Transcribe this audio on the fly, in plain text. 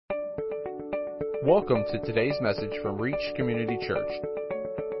Welcome to today's message from Reach Community Church.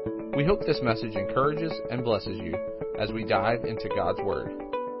 We hope this message encourages and blesses you as we dive into God's Word.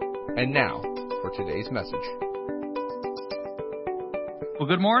 And now, for today's message. Well,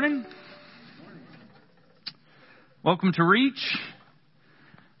 good morning. Welcome to Reach.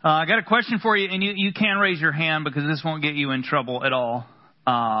 I got a question for you, and you can raise your hand because this won't get you in trouble at all.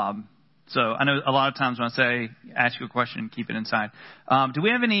 So I know a lot of times when I say ask you a question, keep it inside. Do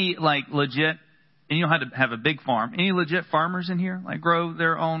we have any legit? And you don't have to have a big farm. Any legit farmers in here? Like grow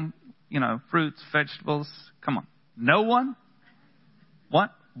their own, fruits, vegetables? Come on. No one?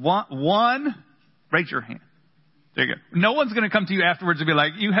 What? One? Raise your hand. There you go. No one's going to come to you afterwards and be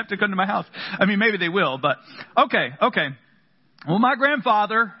like, you have to come to my house. I mean, maybe they will, but okay. Well, my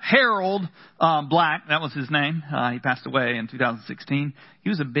grandfather, Harold Black, that was his name. He passed away in 2016. He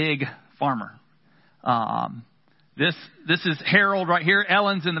was a big farmer. This is Harold right here.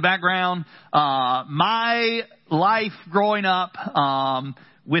 Ellen's in the background. My life growing up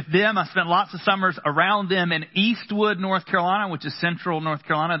with them, I spent lots of summers around them in Eastwood, North Carolina, which is central North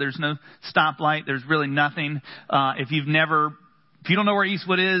Carolina. There's no stoplight. There's really nothing. If you don't know where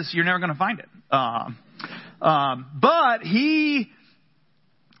Eastwood is, you're never going to find it. But he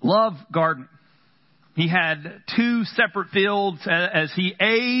loved gardening. He had 2 separate fields. As he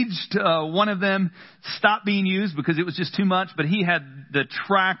aged, one of them stopped being used because it was just too much. But he had the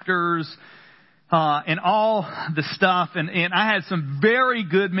tractors and all the stuff. And I had some very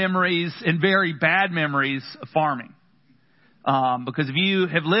good memories and very bad memories of farming. Because if you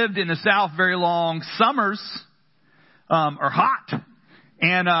have lived in the South very long, summers are hot.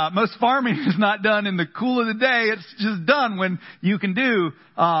 And most farming is not done in the cool of the day. It's just done when you can do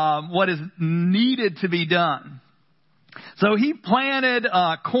what is needed to be done. So he planted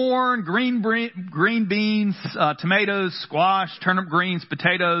corn, green beans, tomatoes, squash, turnip greens,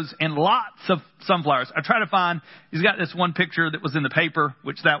 potatoes, and lots of sunflowers. I try to find, he's got this one picture that was in the paper,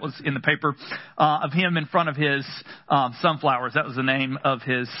 which that was in the paper, of him in front of his sunflowers. That was the name of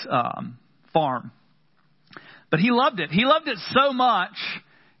his farm. But he loved it. He loved it so much,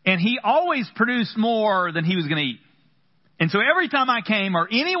 and he always produced more than he was going to eat. And so every time I came, or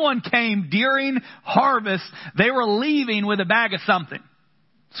anyone came during harvest, they were leaving with a bag of something.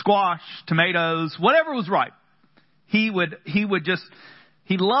 Squash, tomatoes, whatever was ripe. He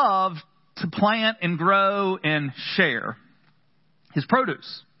loved to plant and grow and share his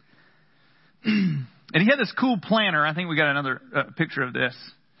produce. And he had this cool planter. I think we got another picture of this.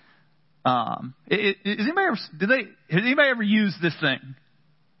 Has anybody ever used this thing?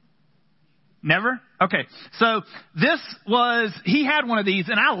 Never? Okay. So he had one of these,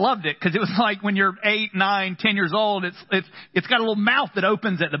 and I loved it because it was like when you're 8, 9, 10 years old, it's got a little mouth that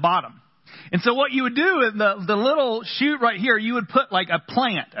opens at the bottom. And so what you would do is the little chute right here, you would put like a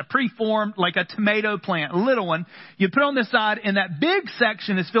plant, a preformed, like a tomato plant, a little one. You'd put on this side, and that big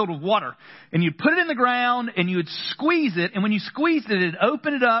section is filled with water. And you'd put it in the ground, and you would squeeze it. And when you squeezed it, it'd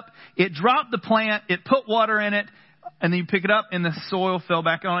open it up. It dropped the plant. It put water in it. And then you pick it up, and the soil fell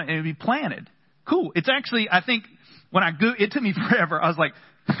back on it, and it'd be planted. Cool. It's actually, I think, it took me forever. I was like,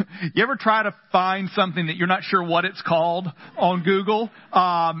 you ever try to find something that you're not sure what it's called on Google?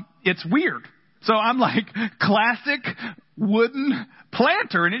 It's weird. So I'm like, classic wooden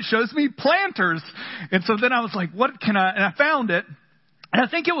planter, and it shows me planters. And so then I was like, and I found it. And I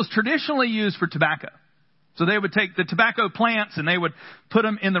think it was traditionally used for tobacco. So they would take the tobacco plants and they would put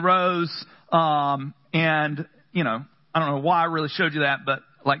them in the rows. And I don't know why I really showed you that, but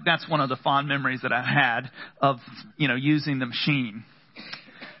that's one of the fond memories that I had of, using the machine.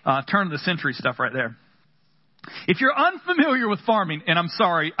 Turn of the century stuff right there. If you're unfamiliar with farming, and I'm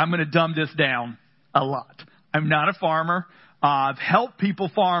sorry, I'm going to dumb this down a lot. I'm not a farmer. I've helped people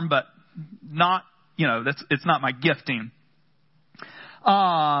farm, but not, it's not my gifting.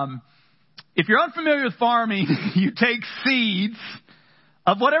 If you're unfamiliar with farming, you take seeds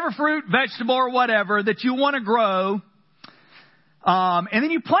of whatever fruit, vegetable, or whatever that you want to grow, and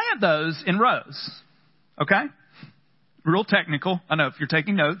then you plant those in rows. Okay? Real technical. I know if you're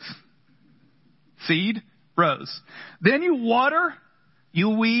taking notes. Seed, rows. Then you water, you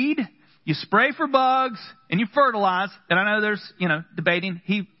weed, you spray for bugs, and you fertilize. And I know there's, debating.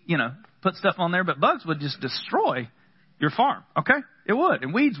 He, put stuff on there, but bugs would just destroy your farm. Okay? It would.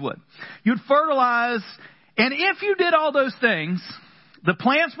 And weeds would. You'd fertilize. And if you did all those things, the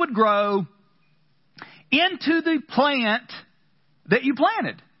plants would grow into the plant that you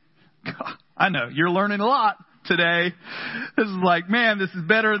planted. I know. You're learning a lot today. This is like, man, this is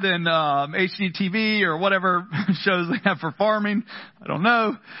better than HGTV or whatever shows they have for farming. I don't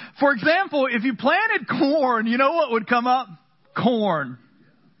know. For example, if you planted corn, you know what would come up? Corn.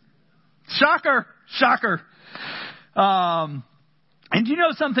 Shocker. Shocker. And you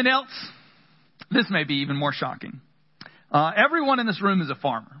know something else? This may be even more shocking. Everyone in this room is a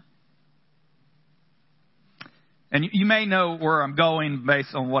farmer. And you may know where I'm going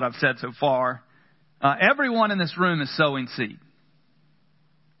based on what I've said so far. Everyone in this room is sowing seed.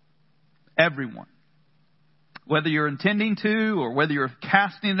 Everyone. Whether you're intending to or whether you're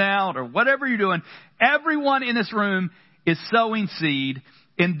casting it out or whatever you're doing, everyone in this room is sowing seed.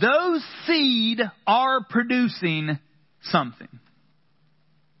 And those seed are producing something.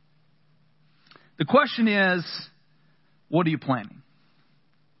 The question is, what are you planting?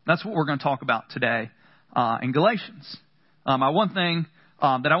 That's what we're going to talk about today in Galatians. One thing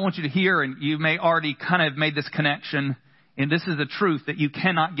that I want you to hear, and you may already kind of made this connection, and this is a truth that you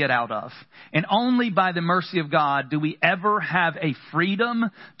cannot get out of. And only by the mercy of God do we ever have a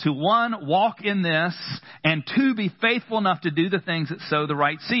freedom to, one, walk in this, and two, be faithful enough to do the things that sow the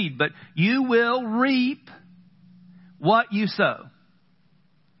right seed. But you will reap what you sow.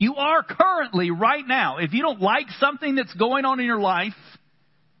 You are currently, right now, if you don't like something that's going on in your life,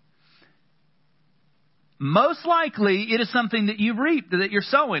 most likely it is something that you've reaped, that you're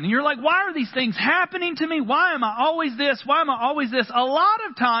sowing. And you're like, why are these things happening to me? Why am I always this? Why am I always this? A lot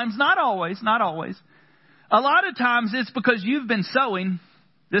of times, not always. A lot of times it's because you've been sowing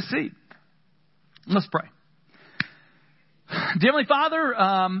this seed. Let's pray. Dear Heavenly Father,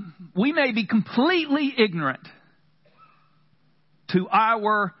 we may be completely ignorant to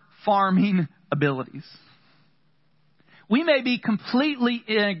our farming abilities. We may be completely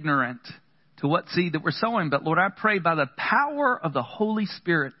ignorant to what seed that we're sowing. But Lord, I pray by the power of the Holy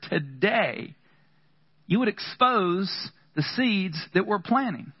Spirit today, you would expose the seeds that we're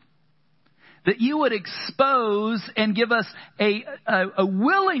planting. That you would expose and give us a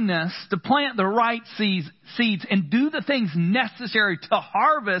willingness to plant the right seeds and do the things necessary to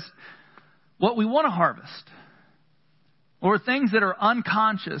harvest what we want to harvest. Or things that are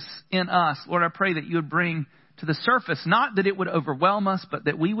unconscious in us. Lord, I pray that you would bring to the surface, not that it would overwhelm us, but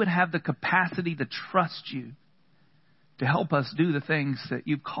that we would have the capacity to trust you to help us do the things that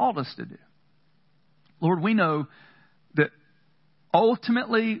you've called us to do. Lord, we know that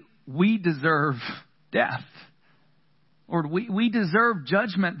ultimately we deserve death. Lord, we deserve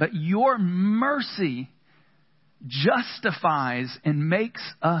judgment, but your mercy justifies and makes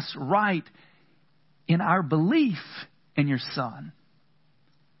us right in our belief in your Son.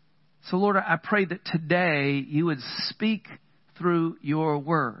 So, Lord, I pray that today you would speak through your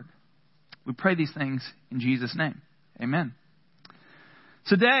word. We pray these things in Jesus' name. Amen.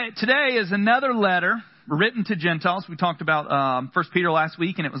 So today is another letter written to Gentiles. We talked about 1 Peter last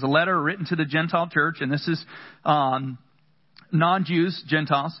week, and it was a letter written to the Gentile church, and this is non-Jews,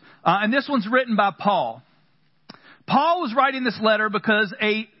 Gentiles. And this one's written by Paul. Paul was writing this letter because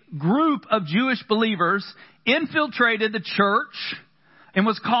a group of Jewish believers infiltrated the church and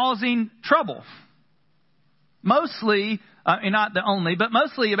was causing trouble. Mostly, and not the only, but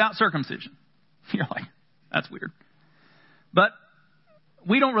mostly about circumcision. You're like, that's weird. But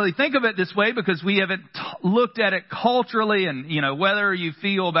we don't really think of it this way because we haven't looked at it culturally and, whether you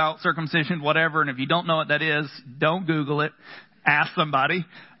feel about circumcision, whatever. And if you don't know what that is, don't Google it. Ask somebody.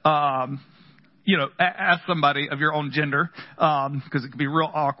 Ask somebody of your own gender, because it can be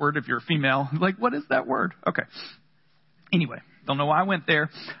real awkward if you're a female. Like, what is that word? Okay. Anyway, don't know why I went there.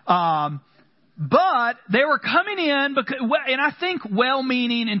 But they were coming in, because, and I think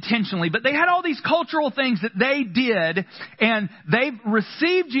well-meaning intentionally, but they had all these cultural things that they did, and they've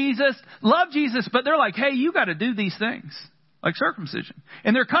received Jesus, love Jesus, but they're like, hey, you got to do these things, like circumcision.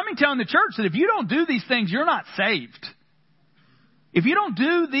 And they're coming telling the church that if you don't do these things, you're not saved. If you don't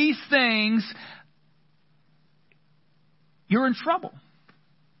do these things, you're in trouble.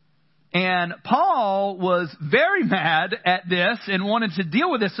 And Paul was very mad at this and wanted to deal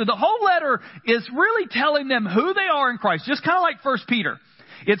with this. So the whole letter is really telling them who they are in Christ, just kind of like 1 Peter.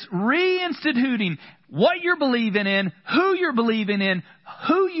 It's reinstituting what you're believing in, who you're believing in,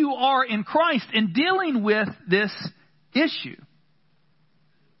 who you are in Christ, and dealing with this issue.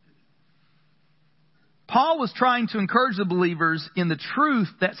 Paul was trying to encourage the believers in the truth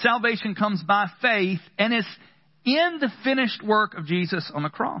that salvation comes by faith and is in the finished work of Jesus on the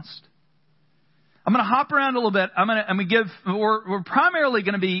cross. I'm going to hop around a little bit. We're primarily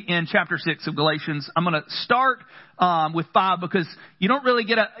going to be in chapter 6 of Galatians. I'm going to start with 5 because you don't really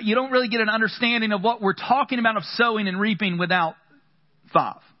get an understanding of what we're talking about of sowing and reaping without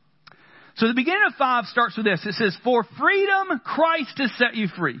 5. So the beginning of 5 starts with this. It says, "For freedom Christ has set you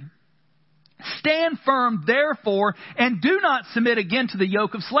free. Stand firm, therefore, and do not submit again to the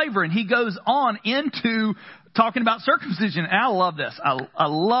yoke of slavery." And he goes on into talking about circumcision. And I love this. I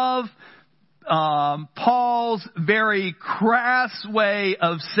love Paul's very crass way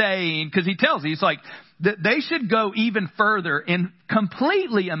of saying, because he tells you, he's like, that they should go even further and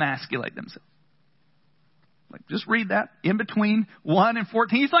completely emasculate themselves. Like, just read that in between 1 and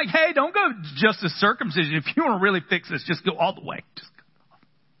 14. He's like, hey, don't go just to circumcision. If you want to really fix this, just go all the way. Just go.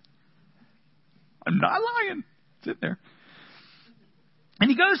 I'm not lying. Sit there. And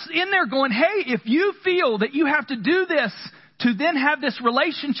he goes in there going, hey, if you feel that you have to do this to then have this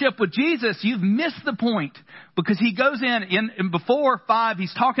relationship with Jesus, you've missed the point. Because he goes in before 5,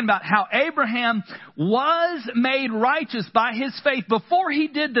 he's talking about how Abraham was made righteous by his faith before he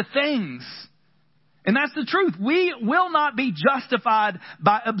did the things. And that's the truth. We will not be justified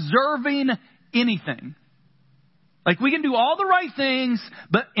by observing anything. Like, we can do all the right things,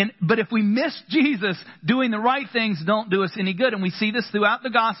 but if we miss Jesus, doing the right things don't do us any good. And we see this throughout the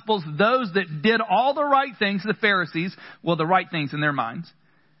Gospels. Those that did all the right things, the Pharisees, well, the right things in their minds,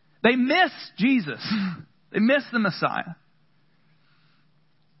 they miss Jesus. They miss the Messiah.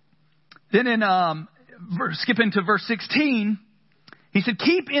 Then skipping to verse 16, he said,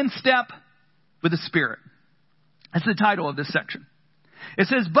 keep in step with the Spirit. That's the title of this section. It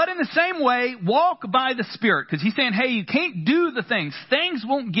says, but in the same way, walk by the Spirit. Because he's saying, hey, you can't do the things. Things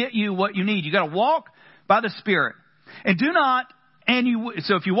won't get you what you need. You got to walk by the Spirit. So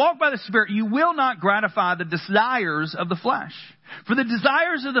if you walk by the Spirit, you will not gratify the desires of the flesh. For the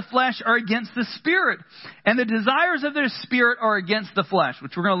desires of the flesh are against the Spirit, and the desires of the Spirit are against the flesh,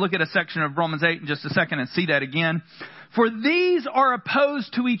 which we're going to look at a section of Romans 8 in just a second and see that again. For these are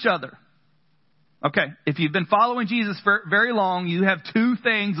opposed to each other. Okay, if you've been following Jesus for very long, you have two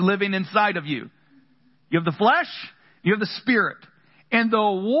things living inside of you. You have the flesh, you have the Spirit. And the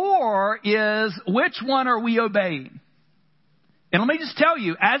war is, which one are we obeying? And let me just tell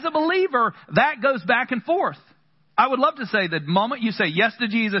you, as a believer, that goes back and forth. I would love to say the moment you say yes to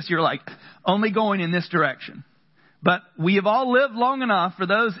Jesus, you're like, only going in this direction. But we have all lived long enough for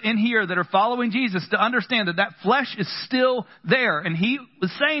those in here that are following Jesus to understand that that flesh is still there. And he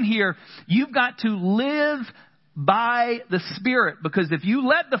was saying here, you've got to live by the Spirit. Because if you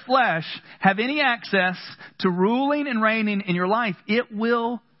let the flesh have any access to ruling and reigning in your life, it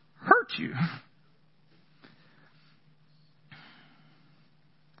will hurt you.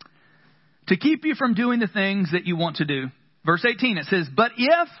 To keep you from doing the things that you want to do. Verse 18, it says, but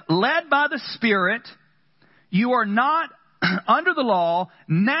if led by the Spirit, you are not under the law,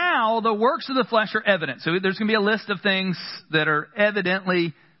 now the works of the flesh are evident. So there's going to be a list of things that are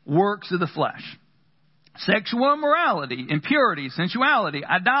evidently works of the flesh. Sexual immorality, impurity, sensuality,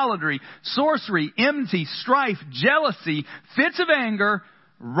 idolatry, sorcery, enmity, strife, jealousy, fits of anger,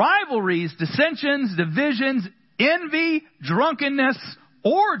 rivalries, dissensions, divisions, envy, drunkenness,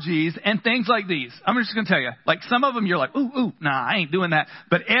 orgies, and things like these. I'm just going to tell you, like some of them you're like, ooh, nah, I ain't doing that.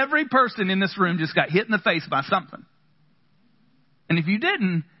 But every person in this room just got hit in the face by something. And if you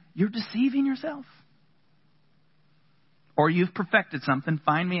didn't, you're deceiving yourself. Or you've perfected something.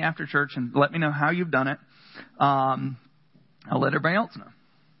 Find me after church and let me know how you've done it. I'll let everybody else know.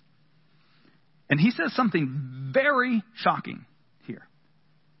 And he says something very shocking here.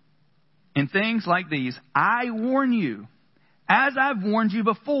 In things like these, I warn you, as I've warned you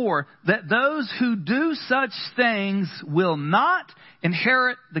before, that those who do such things will not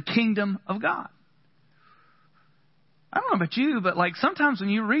inherit the kingdom of God. I don't know about you, but like sometimes when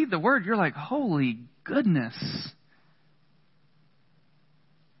you read the word, you're like, holy goodness.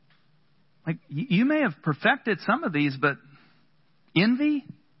 Like you may have perfected some of these, but envy,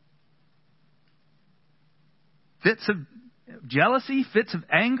 fits of jealousy, fits of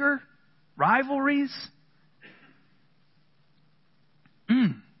anger, rivalries.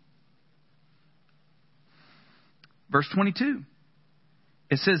 Verse 22,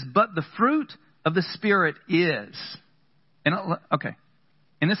 it says, but the fruit of the Spirit is. And okay,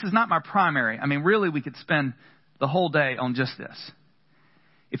 and this is not my primary. I mean, really, we could spend the whole day on just this.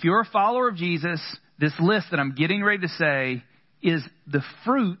 If you're a follower of Jesus, this list that I'm getting ready to say is the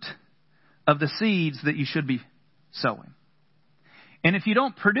fruit of the seeds that you should be sowing. And if you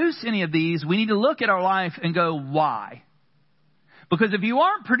don't produce any of these, we need to look at our life and go, why? Because if you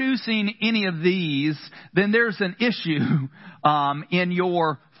aren't producing any of these, then there's an issue in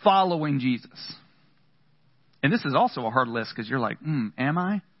your following Jesus. And this is also a hard list because you're like, am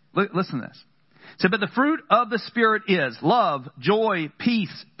I? Listen to this. So, but the fruit of the Spirit is love, joy,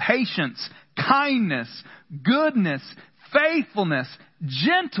 peace, patience, kindness, goodness, faithfulness,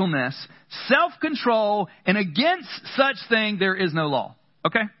 gentleness, self-control, and against such thing there is no law.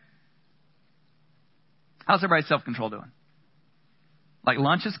 Okay? How's everybody's self-control doing? Like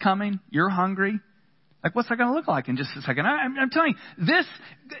lunch is coming, you're hungry, Like, what's that going to look like in just a second? I'm telling you,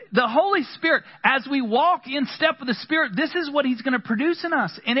 the Holy Spirit, as we walk in step with the Spirit, this is what He's going to produce in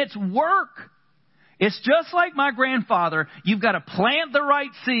us. And it's work. It's just like my grandfather. You've got to plant the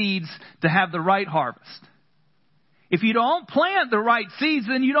right seeds to have the right harvest. If you don't plant the right seeds,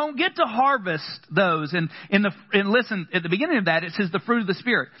 then you don't get to harvest those. And listen, at the beginning of that, it says the fruit of the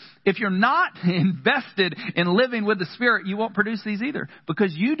Spirit. If you're not invested in living with the Spirit, you won't produce these either,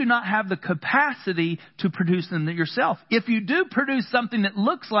 because you do not have the capacity to produce them yourself. If you do produce something that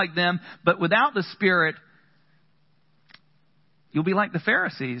looks like them, but without the Spirit, you'll be like the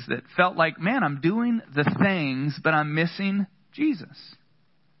Pharisees that felt like, man, I'm doing the things, but I'm missing Jesus.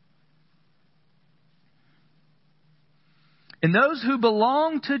 And those who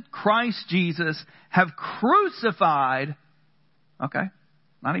belong to Christ Jesus have crucified, okay,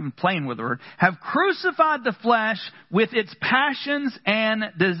 not even playing with the word, have crucified the flesh with its passions and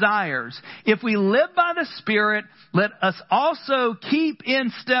desires. If we live by the Spirit, let us also keep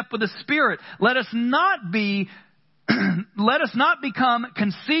in step with the Spirit. Let us not become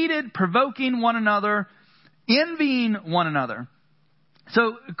conceited, provoking one another, envying one another.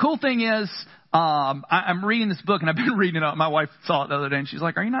 So the cool thing is, I'm reading this book, and I've been reading it. My wife saw it the other day, and she's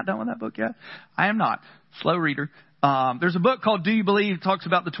like, "Are you not done with that book yet?" I am not. Slow reader. There's a book called "Do You Believe?" It talks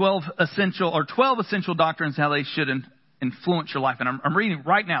about the 12 essential doctrines, how they should influence your life. And I'm reading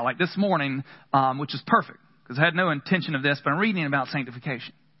right now, like this morning, which is perfect, because I had no intention of this, but I'm reading about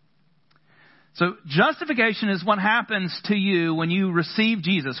sanctification. So justification is what happens to you when you receive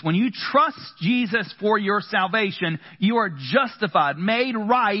Jesus. When you trust Jesus for your salvation, you are justified, made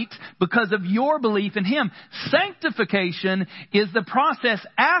right because of your belief in Him. Sanctification is the process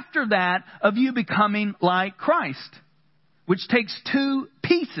after that of you becoming like Christ, which takes two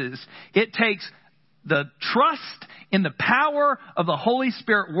pieces. It takes the trust in the power of the Holy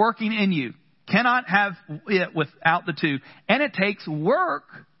Spirit working in you. Cannot have it without the two. And it takes work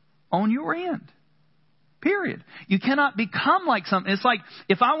on your end. Period. You cannot become like something. It's like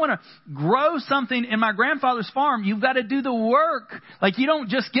if I want to grow something in my grandfather's farm, you've got to do the work. Like you don't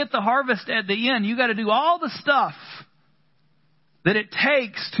just get the harvest at the end. You've got to do all the stuff that it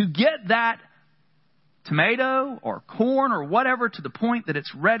takes to get that tomato or corn or whatever to the point that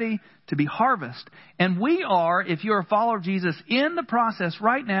it's ready to be harvested. And we are, if you're a follower of Jesus, in the process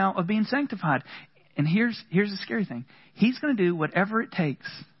right now of being sanctified. And here's the scary thing. He's going to do whatever it takes.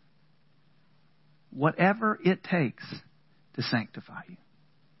 Whatever it takes to sanctify you.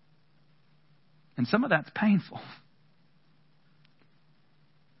 And some of that's painful.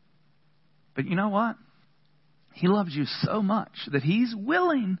 But you know what? He loves you so much that He's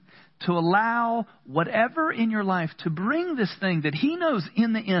willing to allow whatever in your life to bring this thing that He knows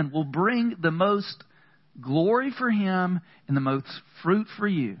in the end will bring the most glory for Him and the most fruit for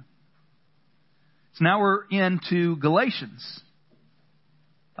you. So now we're into Galatians.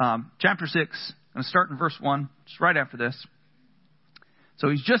 Chapter 6. I'm going to start in verse 1, just right after this. So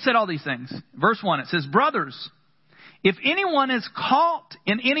he's just said all these things. Verse 1, it says, "Brothers, if anyone is caught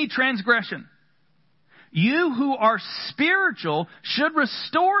in any transgression, you who are spiritual should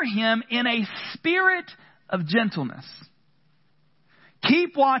restore him in a spirit of gentleness.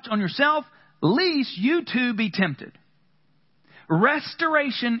 Keep watch on yourself, lest you too be tempted."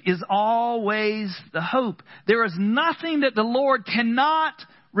 Restoration is always the hope. There is nothing that the Lord cannot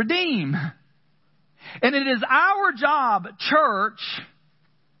redeem. And it is our job, church,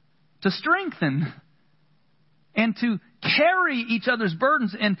 to strengthen and to carry each other's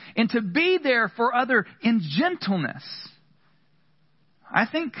burdens and to be there for other in gentleness. I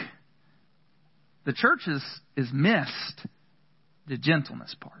think the church is missed the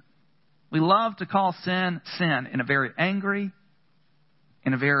gentleness part. We love to call sin in a very angry,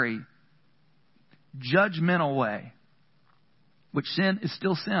 in a very judgmental way. Which sin is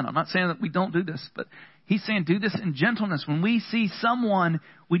still sin. I'm not saying that we don't do this, but He's saying do this in gentleness. When we see someone,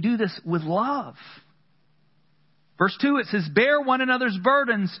 we do this with love. Verse 2, it says, "Bear one another's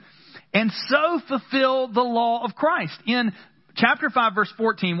burdens and so fulfill the law of Christ." In chapter 5, verse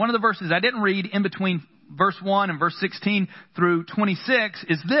 14, one of the verses I didn't read in between verse 1 and verse 16 through 26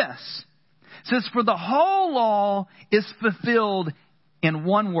 is this. It says, "For the whole law is fulfilled in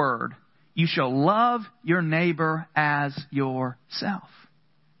one word. You shall love your neighbor as yourself."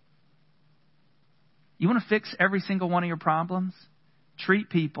 You want to fix every single one of your problems? Treat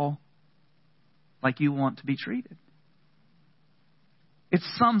people like you want to be treated. It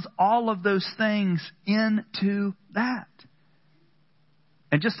sums all of those things into that.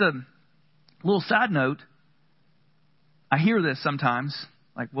 And just a little side note, I hear this sometimes,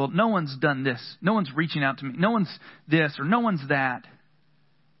 like, well, no one's done this. No one's reaching out to me. No one's this or no one's that.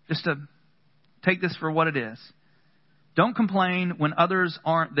 Just a take this for what it is. Don't complain when others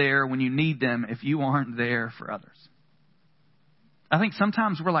aren't there when you need them if you aren't there for others. I think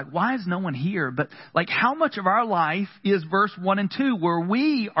sometimes we're like, why is no one here? But like, how much of our life is verse 1 and 2, where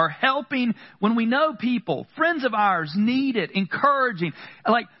we are helping when we know people, friends of ours, need it, encouraging.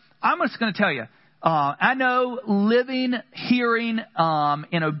 Like, I'm just going to tell you, I know living, hearing,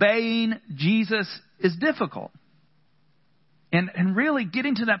 and obeying Jesus is difficult. And really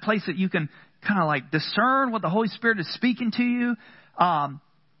getting to that place that you can kind of like discern what the Holy Spirit is speaking to you. I'm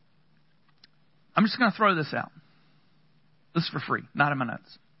just going to throw this out. This is for free, not in my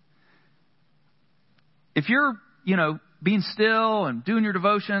notes. If you're, being still and doing your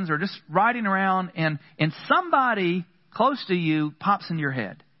devotions or just riding around and somebody close to you pops into your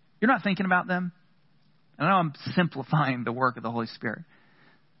head, you're not thinking about them. I know I'm simplifying the work of the Holy Spirit.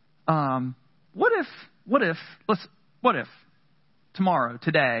 What if tomorrow,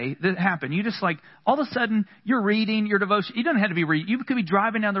 today, that happened? You just like, all of a sudden, you're reading your devotion. You don't have to be reading. You could be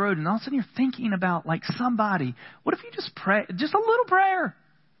driving down the road and all of a sudden you're thinking about like somebody. What if you just pray, just a little prayer?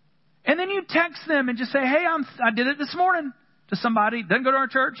 And then you text them and just say, hey, I did it this morning to somebody. Doesn't go to our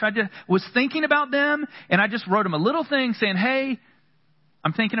church. I just was thinking about them and I just wrote them a little thing saying, hey,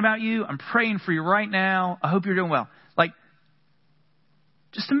 I'm thinking about you. I'm praying for you right now. I hope you're doing well. Like,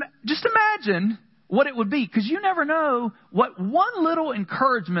 just imagine what it would be, because you never know what one little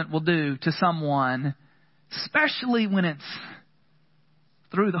encouragement will do to someone, especially when it's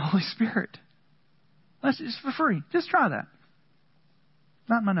through the Holy Spirit. That's just for free. Just try that.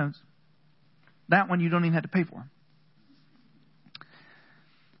 Not in my notes. That one you don't even have to pay for.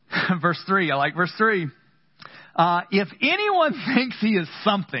 Verse 3. I like verse 3. If anyone thinks he is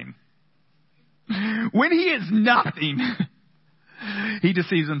something, when he is nothing, he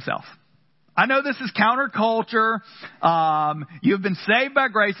deceives himself. I know this is counterculture. You've been saved by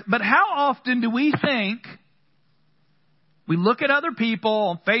grace. But how often do we think, we look at other people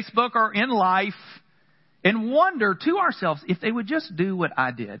on Facebook or in life and wonder to ourselves, if they would just do what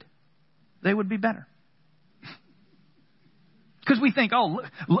I did, they would be better. Because we think,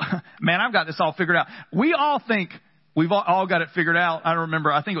 man, I've got this all figured out. We all think we've all got it figured out. I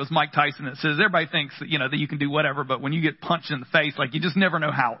remember, I think it was Mike Tyson that says everybody thinks that, that you can do whatever, but when you get punched in the face, like, you just never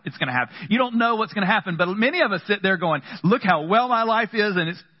know how it's going to happen. You don't know what's going to happen. But many of us sit there going, look how well my life is. And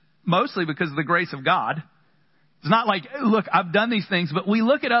it's mostly because of the grace of God. It's not like, look, I've done these things, but we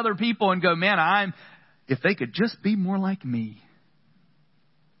look at other people and go, man, if they could just be more like me.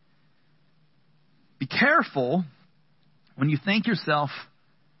 Be careful when you think yourself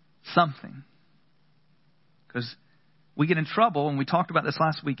something. Because we get in trouble, and we talked about this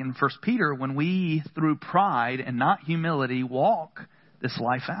last week in 1 Peter, when we, through pride and not humility, walk this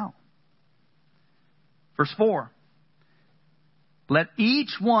life out. Verse 4. Let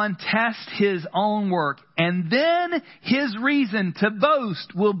each one test his own work, and then his reason to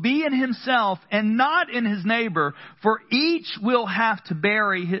boast will be in himself and not in his neighbor, for each will have to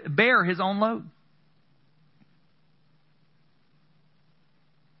bear his own load.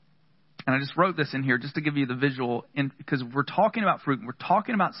 And I just wrote this in here just to give you the visual, because we're talking about fruit and we're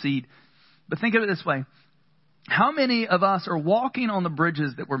talking about seed. But think of it this way. How many of us are walking on the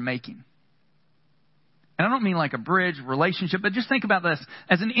bridges that we're making? And I don't mean like a bridge relationship, but just think about this.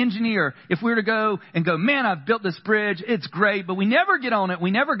 As an engineer, if we were to go, man, I've built this bridge. It's great. But we never get on it.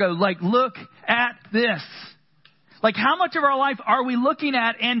 We never go, like, look at this. Like, how much of our life are we looking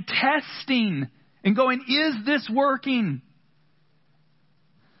at and testing and going, is this working?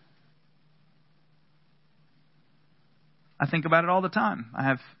 I think about it all the time. I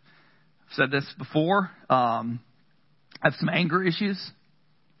have said this before. I have some anger issues.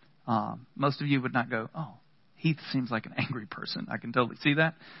 Most of you would not go, oh, Heath seems like an angry person. I can totally see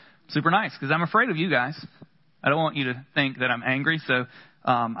that. Super nice, because I'm afraid of you guys. I don't want you to think that I'm angry. So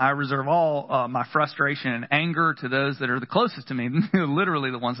I reserve all my frustration and anger to those that are the closest to me, literally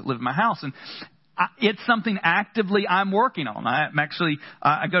the ones that live in my house. And it's something actively I'm working on.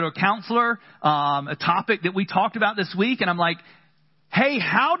 I go to a counselor, a topic that we talked about this week, and I'm like, hey,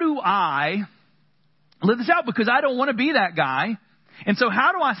 how do I live this out? Because I don't want to be that guy. And so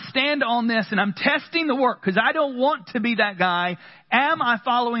how do I stand on this? And I'm testing the work because I don't want to be that guy. Am I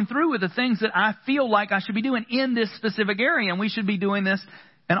following through with the things that I feel like I should be doing in this specific area? And we should be doing this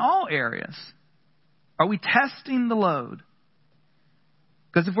in all areas. Are we testing the load?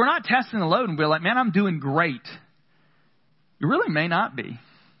 Because if we're not testing the load and we're like, man, I'm doing great, you really may not be.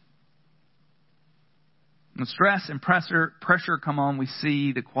 When stress and pressure come on, we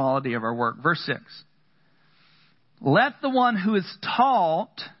see the quality of our work. Verse 6. Let the one who is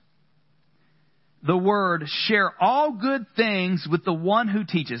taught the word, share all good things with the one who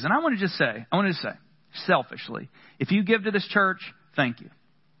teaches. And I want to say, selfishly, if you give to this church, thank you.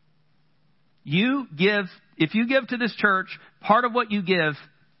 If you give to this church, part of what you give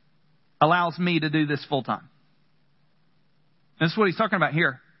allows me to do this full time. That's what he's talking about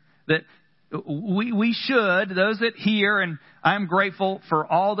here. That we should, those that hear, and I'm grateful for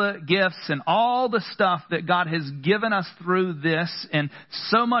all the gifts and all the stuff that God has given us through this. And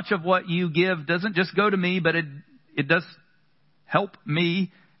so much of what you give doesn't just go to me, but it does help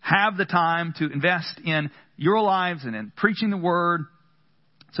me have the time to invest in your lives and in preaching the word.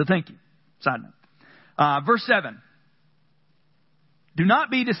 So thank you. Side note. Verse 7. Do not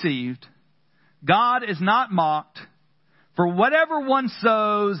be deceived. God is not mocked. For whatever one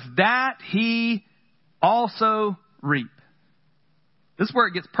sows, that he also reap. This is where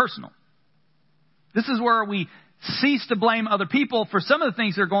it gets personal. This is where we cease to blame other people for some of the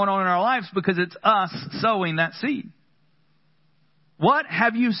things that are going on in our lives, because it's us sowing that seed. What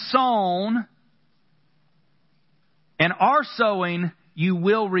have you sown and are sowing, you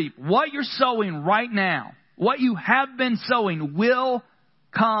will reap. What you're sowing right now, what you have been sowing, will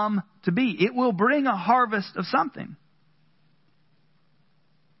come to be. It will bring a harvest of something.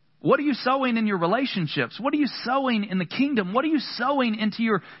 What are you sowing in your relationships? What are you sowing in the kingdom? What are you sowing into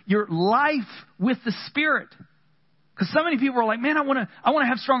your life with the Spirit? Because so many people are like, man, I want to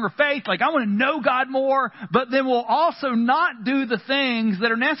have stronger faith. Like, I want to know God more. But then we'll also not do the things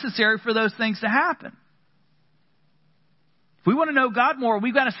that are necessary for those things to happen. If we want to know God more,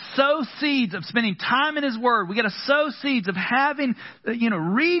 we've got to sow seeds of spending time in His Word. We've got to sow seeds of having,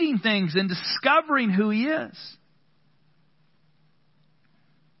 reading things and discovering who He is.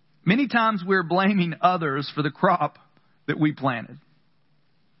 Many times we're blaming others for the crop that we planted.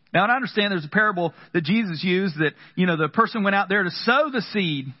 Now, and I understand there's a parable that Jesus used that, the person went out there to sow the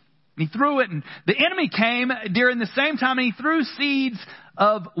seed. And he threw it, and the enemy came during the same time, and he threw seeds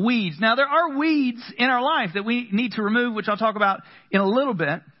of weeds. Now, there are weeds in our life that we need to remove, which I'll talk about in a little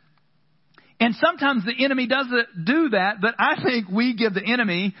bit. And sometimes the enemy doesn't do that, but I think we give the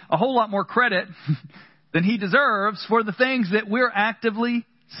enemy a whole lot more credit than he deserves for the things that we're actively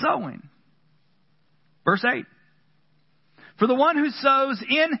sowing. Verse 8. For the one who sows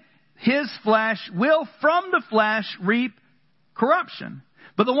in his flesh will from the flesh reap corruption.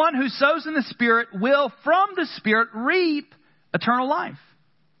 But the one who sows in the Spirit will from the Spirit reap eternal life.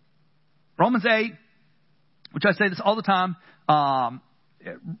 Romans 8, which I say this all the time,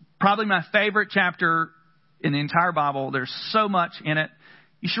 probably my favorite chapter in the entire Bible. There's so much in it.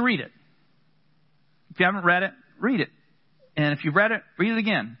 You should read it. If you haven't read it, read it. And if you've read it, read it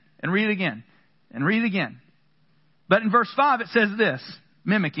again, and read it again, and read it again. But in verse 5 it says this,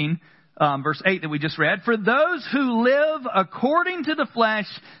 mimicking verse 8 that we just read. For those who live according to the flesh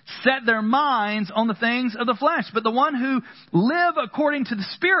set their minds on the things of the flesh. But the one who live according to the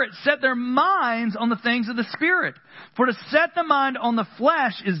Spirit set their minds on the things of the Spirit. For to set the mind on the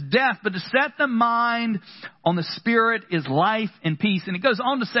flesh is death, but to set the mind on the Spirit is life and peace. And it goes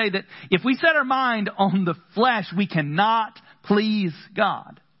on to say that if we set our mind on the flesh, we cannot please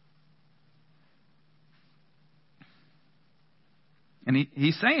God. And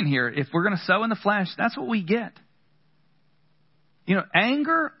he's saying here, if we're going to sow in the flesh, that's what we get.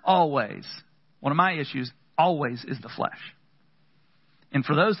 Anger always, one of my issues, always is the flesh. And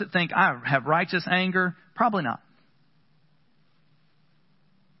for those that think I have righteous anger, probably not.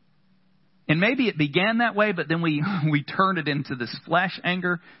 And maybe it began that way, but then we turned it into this flesh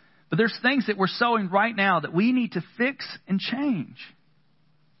anger. But there's things that we're sowing right now that we need to fix and change.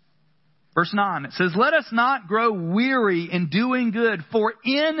 Verse 9, it says, let us not grow weary in doing good, for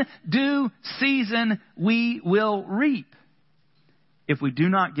in due season we will reap if we do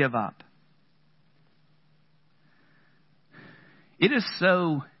not give up. It is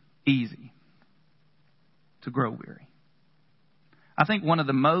so easy to grow weary. I think one of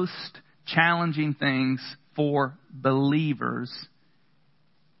the most challenging things for believers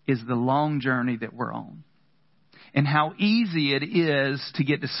is the long journey that we're on. And how easy it is to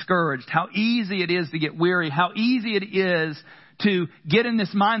get discouraged, how easy it is to get weary, how easy it is to get in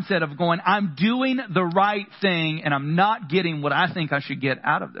this mindset of going, I'm doing the right thing and I'm not getting what I think I should get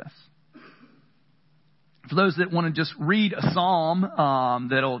out of this. For those that want to just read a psalm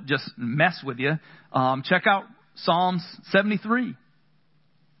that'll just mess with you, check out Psalms 73.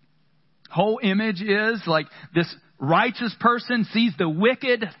 Whole image is like this righteous person sees the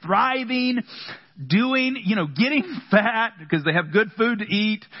wicked thriving, doing, getting fat because they have good food to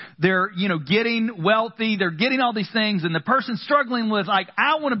eat. They're, getting wealthy. They're getting all these things. And the person struggling with like,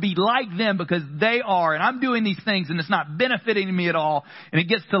 I want to be like them because they are, and I'm doing these things and it's not benefiting me at all. And it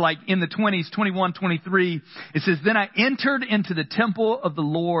gets to like in the 20s, 21, 23. It says, then I entered into the temple of the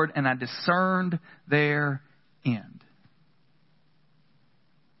Lord and I discerned their end.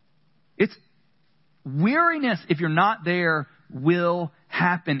 It's weariness, if you're not there, will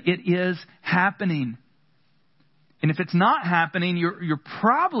happen. It is happening. And if it's not happening, you're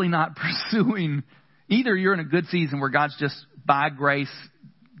probably not pursuing. Either you're in a good season where God's just by grace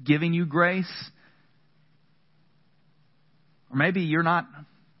giving you grace, or maybe you're not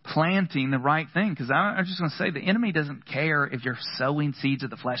planting the right thing. Because I'm just going to say the enemy doesn't care if you're sowing seeds of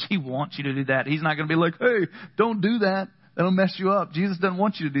the flesh. He wants you to do that. He's not going to be like, hey, don't do that. That'll mess you up. Jesus doesn't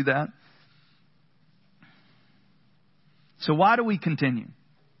want you to do that. So why do we continue?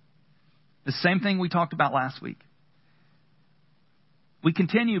 The same thing we talked about last week. We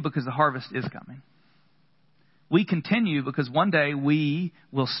continue because the harvest is coming. We continue because one day we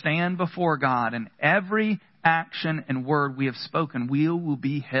will stand before God and every action and word we have spoken, we will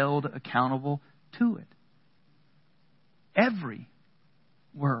be held accountable to it. Every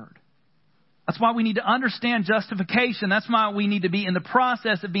word. That's why we need to understand justification. That's why we need to be in the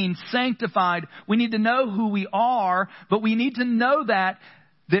process of being sanctified. We need to know who we are, but we need to know that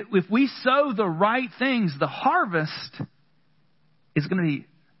if we sow the right things, the harvest is going to be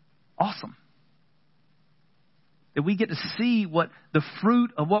awesome. That we get to see what the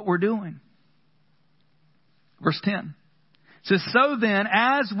fruit of what we're doing. Verse 10 says, so then,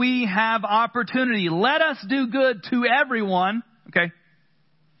 as we have opportunity, let us do good to everyone. Okay.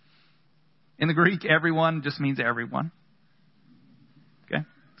 In the Greek, everyone just means everyone. Okay.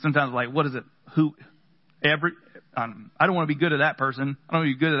 Sometimes like, what is it? Who? Every? I don't want to be good to that person. I don't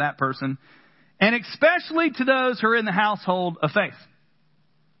want to be good to that person. And especially to those who are in the household of faith.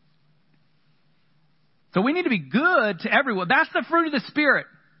 So we need to be good to everyone. That's the fruit of the Spirit.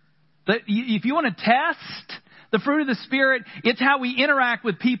 If you want to test the fruit of the Spirit, it's how we interact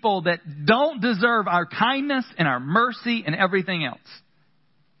with people that don't deserve our kindness and our mercy and everything else.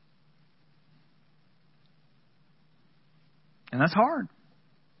 And that's hard.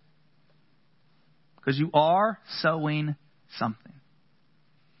 Because you are sowing something.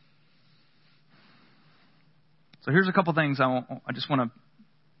 So here's a couple things I just want to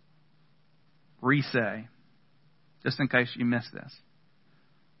re-say, just in case you missed this.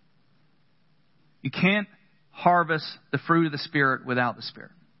 You can't harvest the fruit of the Spirit without the Spirit.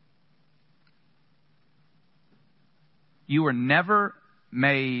 You were never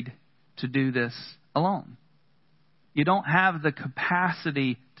made to do this alone. You don't have the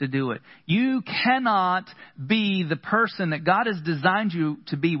capacity to do it. You cannot be the person that God has designed you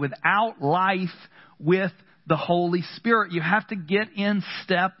to be without life with the Holy Spirit. You have to get in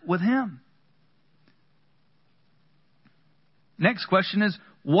step with Him. Next question is,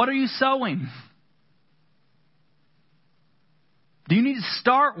 what are you sowing? Do you need to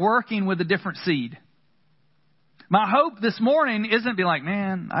start working with a different seed? My hope this morning isn't be like,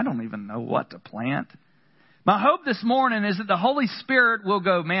 man, I don't even know what to plant. My hope this morning is that the Holy Spirit will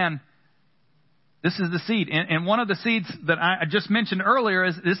go, man, this is the seed. And one of the seeds that I just mentioned earlier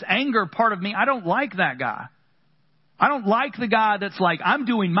is this anger part of me. I don't like that guy. I don't like the guy that's like, I'm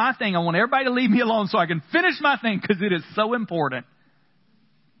doing my thing. I want everybody to leave me alone so I can finish my thing because it is so important.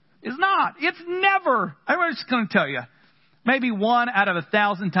 It's not. It's never. I'm just going to tell you. Maybe 1 out of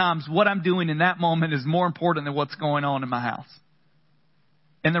 1,000 times what I'm doing in that moment is more important than what's going on in my house.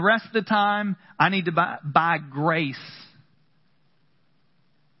 And the rest of the time, I need to by grace.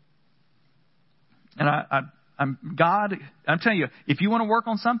 And I'm telling you, if you want to work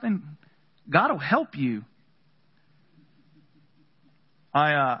on something, God will help you.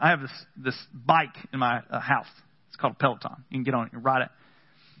 I have this bike in my house. It's called a Peloton. You can get on it and ride it.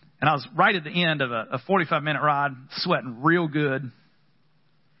 And I was right at the end of a 45-minute ride, sweating real good. And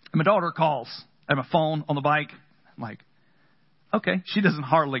my daughter calls. I have my phone on the bike. I'm like, okay. She doesn't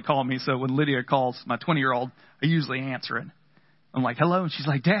hardly call me, so when Lydia calls, my 20-year-old, I usually answer it. I'm like, hello? And she's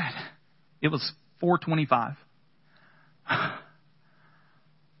like, Dad, it was 4:25. I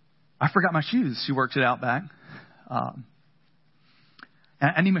forgot my shoes. She works it out back.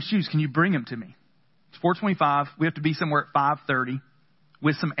 I need my shoes. Can you bring them to me? It's 4:25. We have to be somewhere at 5:30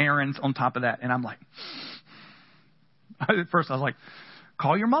 with some errands on top of that. And I'm like, at first I was like,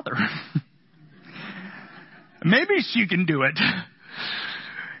 call your mother. Maybe she can do it.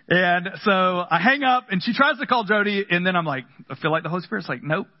 And so I hang up and she tries to call Jody. And then I'm like, I feel like the Holy Spirit's like,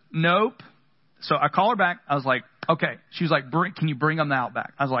 nope. So I call her back. I was like, okay. She was like, can you bring them out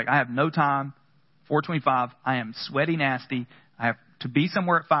back? I was like, I have no time. 4:25. I am sweaty nasty. I have to be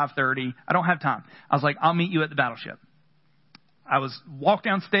somewhere at 5:30. I don't have time. I was like, I'll meet you at the battleship. I walked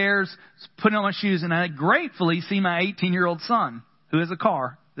downstairs, putting on my shoes, and I gratefully see my 18-year-old son, who has a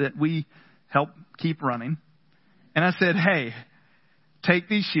car that we help keep running. And I said, hey, take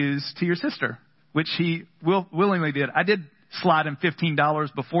these shoes to your sister, which he willingly did. I did slide him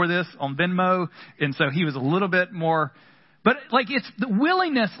 $15 before this on Venmo, and so he was a little bit more. But like, it's the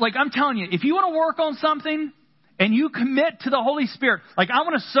willingness. Like, I'm telling you, if you want to work on something and you commit to the Holy Spirit, like, I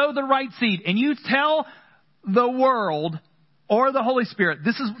want to sow the right seed, and you tell the world or the Holy Spirit,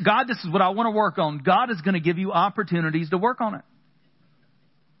 this is what I want to work on. God is going to give you opportunities to work on it.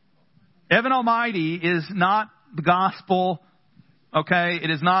 Evan Almighty is not the gospel. Okay. It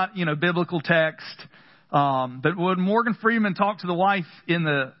is not, biblical text. But when Morgan Freeman talked to the wife in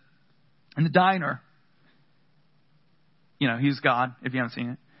the diner, he's God, if you haven't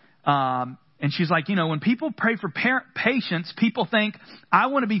seen it. And she's like, when people pray for patience, people think, I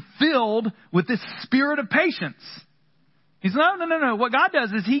want to be filled with this spirit of patience. He's no. What God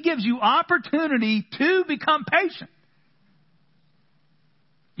does is He gives you opportunity to become patient.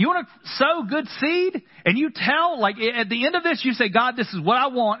 You want to sow good seed, and you tell, like, at the end of this, you say, God, this is what I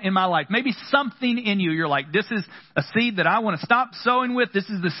want in my life. Maybe something in you, you're like, this is a seed that I want to stop sowing with. This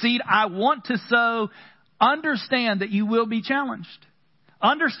is the seed I want to sow. Understand that you will be challenged.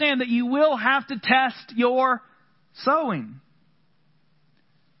 Understand that you will have to test your sowing.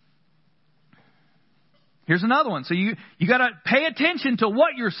 Here's another one. So you got to pay attention to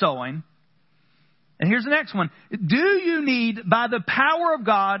what you're sowing. And here's the next one. Do you need, by the power of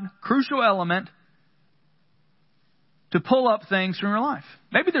God, crucial element, to pull up things from your life?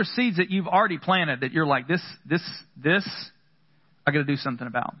 Maybe there's seeds that you've already planted that you're like, this, I got to do something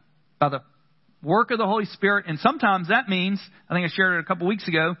about. By the work of the Holy Spirit. And sometimes that means, I think I shared it a couple weeks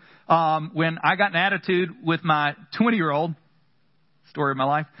ago, when I got an attitude with my 20-year-old, story of my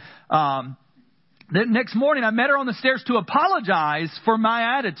life. The next morning I met her on the stairs to apologize for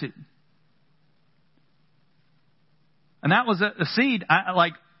my attitude. And that was a seed.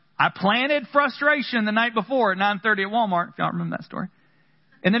 I planted frustration the night before at 9:30 at Walmart, if y'all remember that story.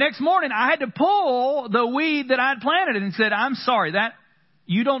 And the next morning, I had to pull the weed that I had planted and said, I'm sorry, that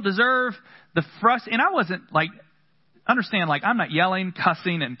you don't deserve the frustration. And I wasn't understand, I'm not yelling,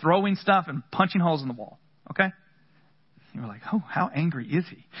 cussing, and throwing stuff and punching holes in the wall. Okay? You were like, oh, how angry is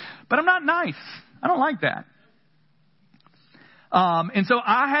he? But I'm not nice. I don't like that. And so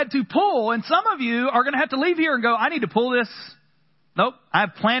I had to pull, and some of you are going to have to leave here and go, I need to pull this. Nope,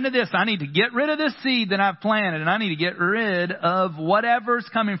 I've planted this. I need to get rid of this seed that I've planted, and I need to get rid of whatever's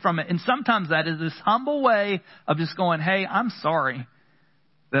coming from it. And sometimes that is this humble way of just going, hey, I'm sorry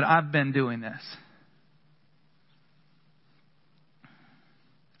that I've been doing this.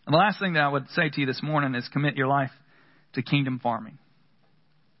 And the last thing that I would say to you this morning is commit your life to kingdom farming.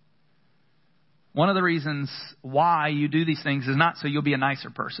 One of the reasons why you do these things is not so you'll be a nicer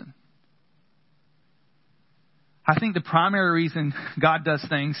person. I think the primary reason God does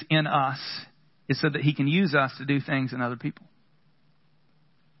things in us is so that He can use us to do things in other people.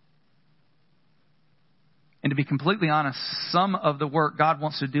 And to be completely honest, some of the work God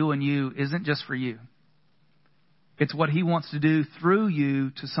wants to do in you isn't just for you. It's what He wants to do through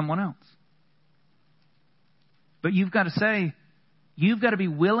you to someone else. But you've got to be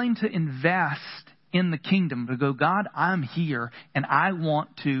willing to invest in the kingdom, to go, God, I'm here and I want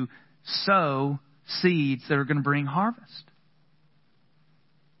to sow seeds that are going to bring harvest.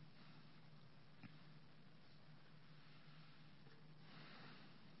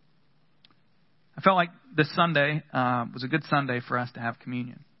 I felt like this Sunday was a good Sunday for us to have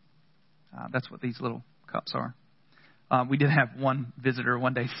communion. That's what these little cups are. We did have one visitor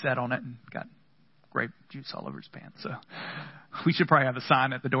one day sat on it and got grape juice all over his pants. So we should probably have a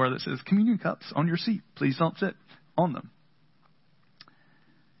sign at the door that says, communion cups on your seat. Please don't sit on them.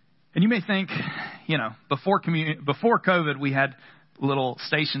 And you may think, before COVID, we had little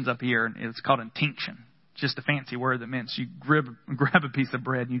stations up here, and it's called intinction. Just a fancy word that means you grab a piece of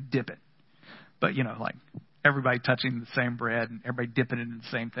bread and you dip it. But, everybody touching the same bread and everybody dipping it in the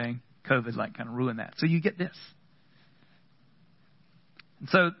same thing. COVID kind of ruined that. So you get this. And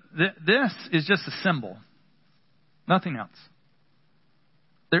so this is just a symbol. Nothing else.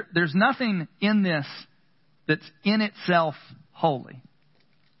 There's nothing in this that's in itself holy.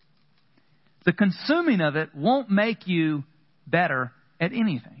 The consuming of it won't make you better at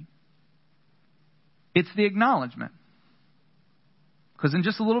anything. It's the acknowledgement. Because in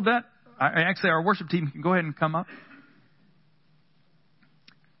just a little bit, actually our worship team can go ahead and come up.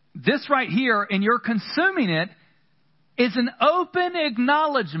 This right here, and you're consuming it, is an open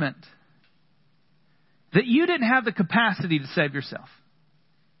acknowledgement that you didn't have the capacity to save yourself.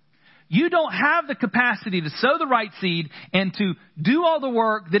 You don't have the capacity to sow the right seed and to do all the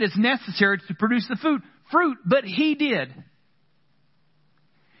work that is necessary to produce the fruit, but He did.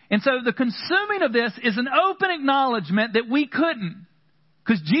 And so the consuming of this is an open acknowledgement that we couldn't.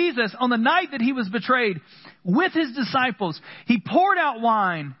 Because Jesus, on the night that He was betrayed with His disciples, He poured out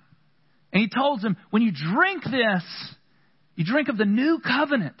wine and He told them, when you drink this, you drink of the new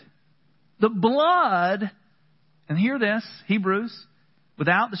covenant, the blood, and hear this, Hebrews,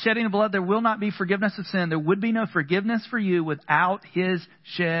 without the shedding of blood, there will not be forgiveness of sin. There would be no forgiveness for you without His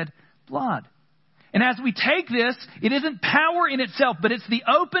shed blood. And as we take this, it isn't power in itself, but it's the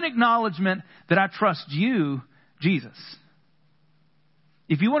open acknowledgement that I trust you, Jesus.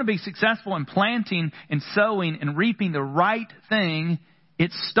 If you want to be successful in planting and sowing and reaping the right thing,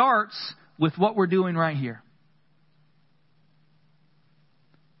 it starts with what we're doing right here.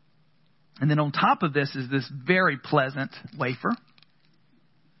 And then on top of this is this very pleasant wafer.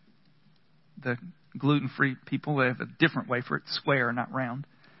 The gluten-free people, they have a different wafer. It's square, not round.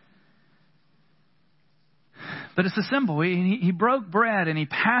 But it's a symbol. He broke bread and He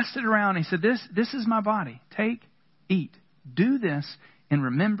passed it around. He said, this is my body. Take, eat. Do this in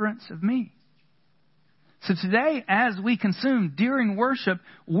remembrance of me. So today, as we consume during worship,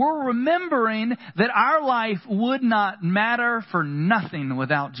 we're remembering that our life would not matter for nothing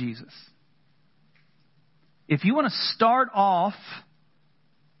without Jesus. If you want to start off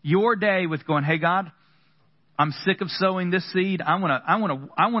your day with going, hey God, I'm sick of sowing this seed. I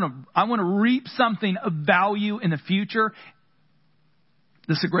want to reap something of value in the future.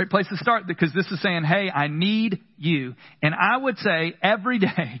 This is a great place to start because this is saying, hey, I need you. And I would say every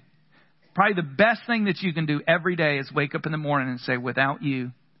day, probably the best thing that you can do every day is wake up in the morning and say, without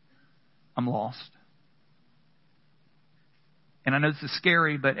you, I'm lost. And I know this is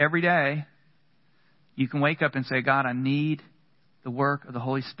scary, but every day you can wake up and say, God, I need the work of the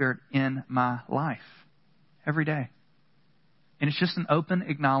Holy Spirit in my life. Every day. And it's just an open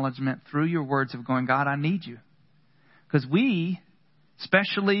acknowledgement through your words of going, God, I need you. Because we,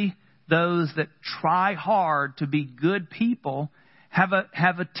 especially those that try hard to be good people, have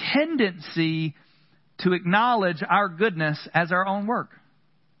a tendency to acknowledge our goodness as our own work.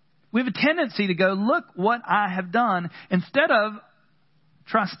 We have a tendency to go, look what I have done, instead of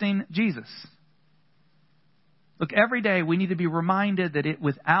trusting Jesus. Look, every day we need to be reminded that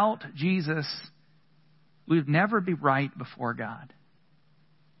without Jesus, we would never be right before God.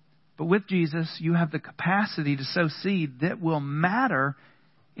 But with Jesus, you have the capacity to sow seed that will matter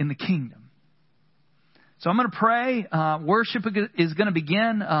in the kingdom. So I'm going to pray. Worship is going to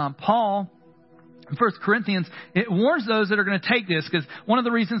begin. Paul, in 1 Corinthians, it warns those that are going to take this, because one of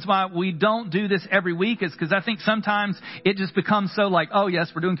the reasons why we don't do this every week is because I think sometimes it just becomes so like, oh yes,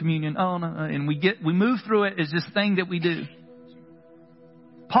 we're doing communion. Oh no, and we move through it as this thing that we do.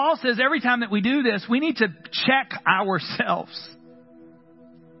 Paul says every time that we do this, we need to check ourselves.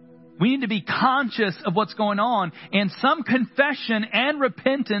 We need to be conscious of what's going on. And some confession and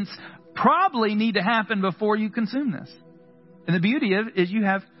repentance probably need to happen before you consume this. And the beauty of it is you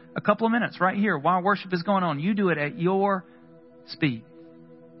have a couple of minutes right here while worship is going on. You do it at your speed.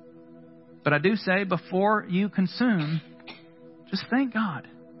 But I do say before you consume, just thank God.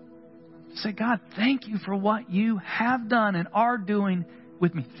 Say, God, thank you for what you have done and are doing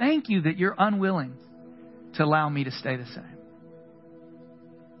with me. Thank you that you're unwilling to allow me to stay the same.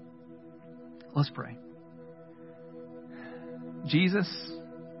 Let's pray. Jesus,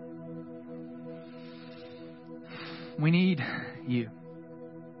 we need you.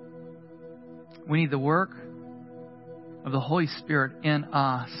 We need the work of the Holy Spirit in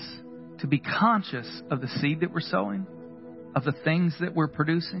us to be conscious of the seed that we're sowing, of the things that we're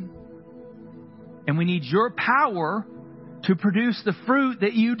producing. And we need your power to produce the fruit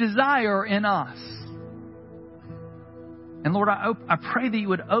that you desire in us. And Lord, I pray that you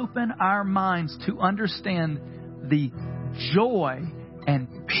would open our minds to understand the joy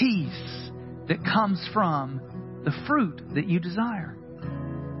and peace that comes from the fruit that you desire.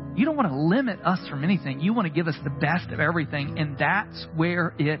 You don't want to limit us from anything. You want to give us the best of everything, and that's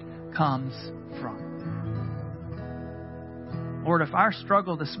where it comes from. Lord, if our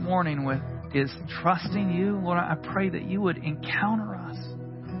struggle this morning is trusting you, Lord, I pray that you would encounter us.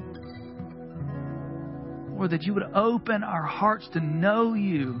 Lord, that you would open our hearts to know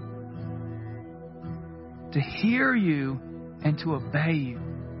you, to hear you, and to obey you.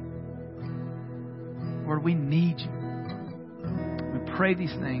 Lord, we need you. We pray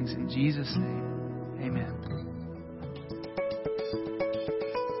these things in Jesus' name. Amen.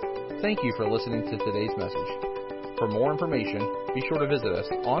 Thank you for listening to today's message. For more information, be sure to visit us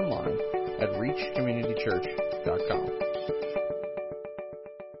online at reachcommunitychurch.com.